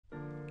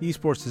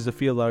Esports is a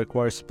field that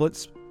requires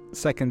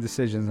split-second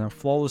decisions and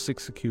flawless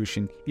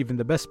execution. Even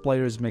the best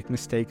players make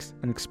mistakes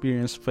and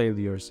experience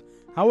failures.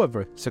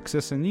 However,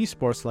 success in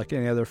esports, like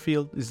any other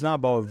field, is not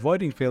about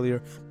avoiding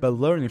failure, but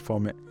learning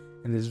from it.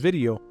 In this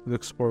video, we'll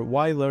explore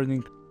why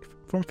learning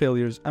from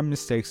failures and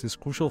mistakes is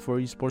crucial for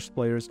esports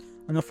players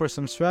and offer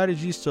some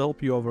strategies to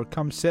help you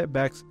overcome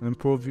setbacks and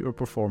improve your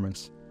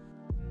performance.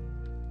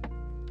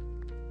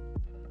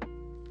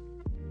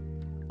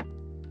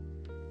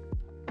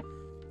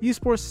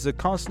 Esports is a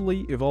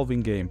constantly evolving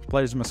game.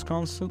 Players must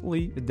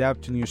constantly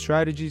adapt to new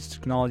strategies,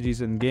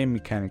 technologies, and game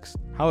mechanics.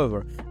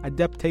 However,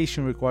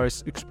 adaptation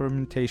requires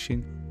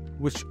experimentation,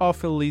 which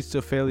often leads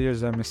to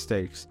failures and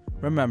mistakes.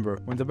 Remember,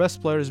 when the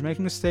best players make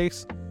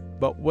mistakes,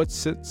 but what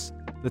sets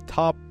the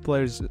top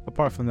players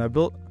apart from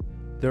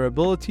their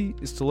ability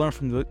is to learn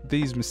from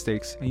these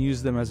mistakes and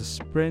use them as a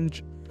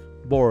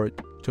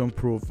springboard to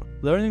improve.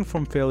 Learning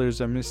from failures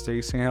and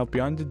mistakes can help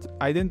you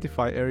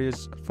identify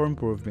areas for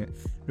improvement,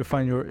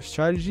 refine your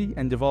strategy,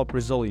 and develop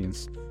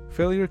resilience.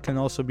 Failure can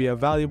also be a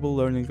valuable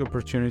learning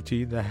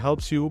opportunity that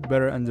helps you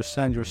better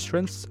understand your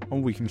strengths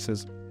and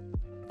weaknesses.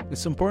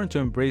 It's important to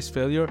embrace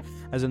failure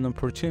as an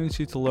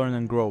opportunity to learn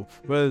and grow,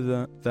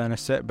 rather than a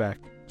setback.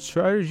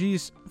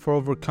 Strategies for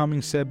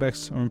overcoming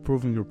setbacks or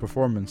improving your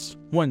performance.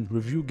 1.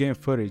 Review game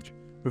footage.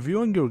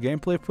 Reviewing your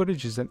gameplay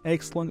footage is an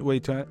excellent way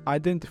to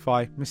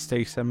identify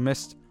mistakes and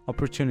missed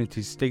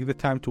opportunities. Take the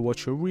time to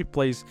watch your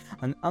replays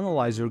and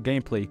analyze your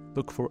gameplay.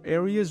 Look for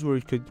areas where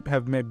you could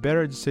have made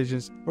better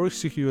decisions or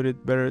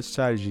executed better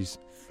strategies.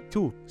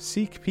 2.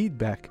 Seek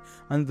feedback.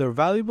 Another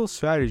valuable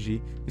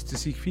strategy is to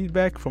seek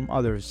feedback from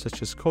others,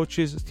 such as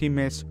coaches,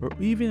 teammates, or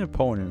even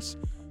opponents.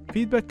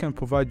 Feedback can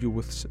provide you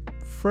with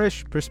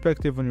fresh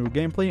perspective on your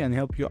gameplay and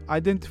help you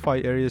identify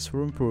areas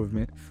for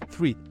improvement.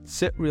 3.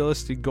 Set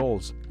realistic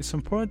goals. It's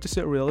important to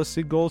set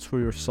realistic goals for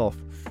yourself.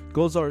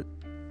 Goals are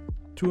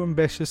too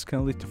ambitious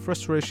can lead to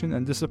frustration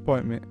and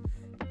disappointment.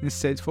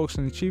 Instead, focus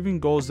on achieving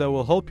goals that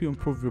will help you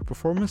improve your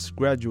performance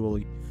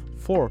gradually.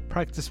 4.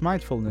 Practice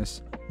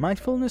mindfulness.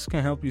 Mindfulness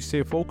can help you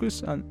stay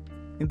focused in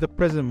the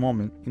present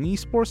moment. In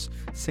esports,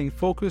 staying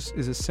focused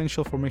is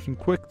essential for making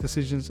quick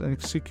decisions and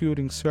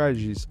executing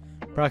strategies.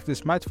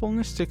 Practice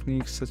mindfulness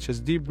techniques such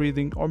as deep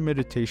breathing or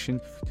meditation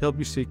to help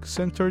you stay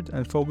centered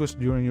and focused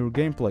during your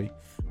gameplay.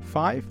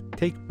 5.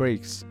 Take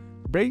breaks.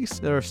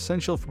 Breaks are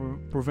essential for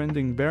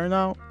preventing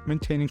burnout,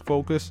 maintaining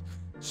focus,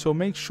 so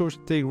make sure to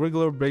take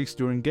regular breaks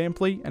during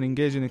gameplay and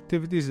engage in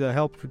activities that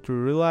help you to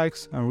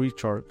relax and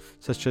recharge,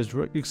 such as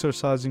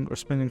exercising or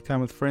spending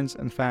time with friends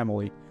and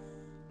family.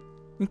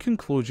 In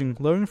conclusion,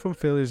 learning from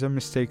failures and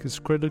mistakes is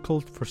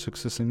critical for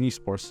success in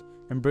esports.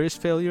 Embrace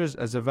failures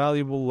as a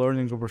valuable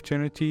learning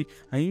opportunity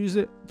and use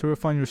it to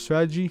refine your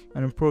strategy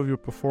and improve your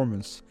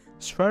performance.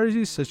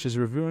 Strategies such as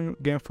reviewing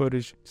game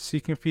footage,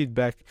 seeking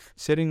feedback,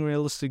 setting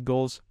realistic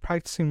goals,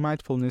 practicing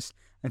mindfulness,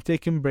 and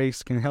taking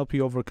breaks can help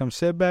you overcome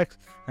setbacks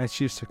and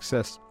achieve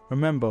success.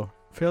 Remember,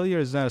 failure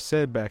is not a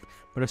setback,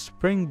 but a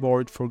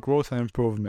springboard for growth and improvement.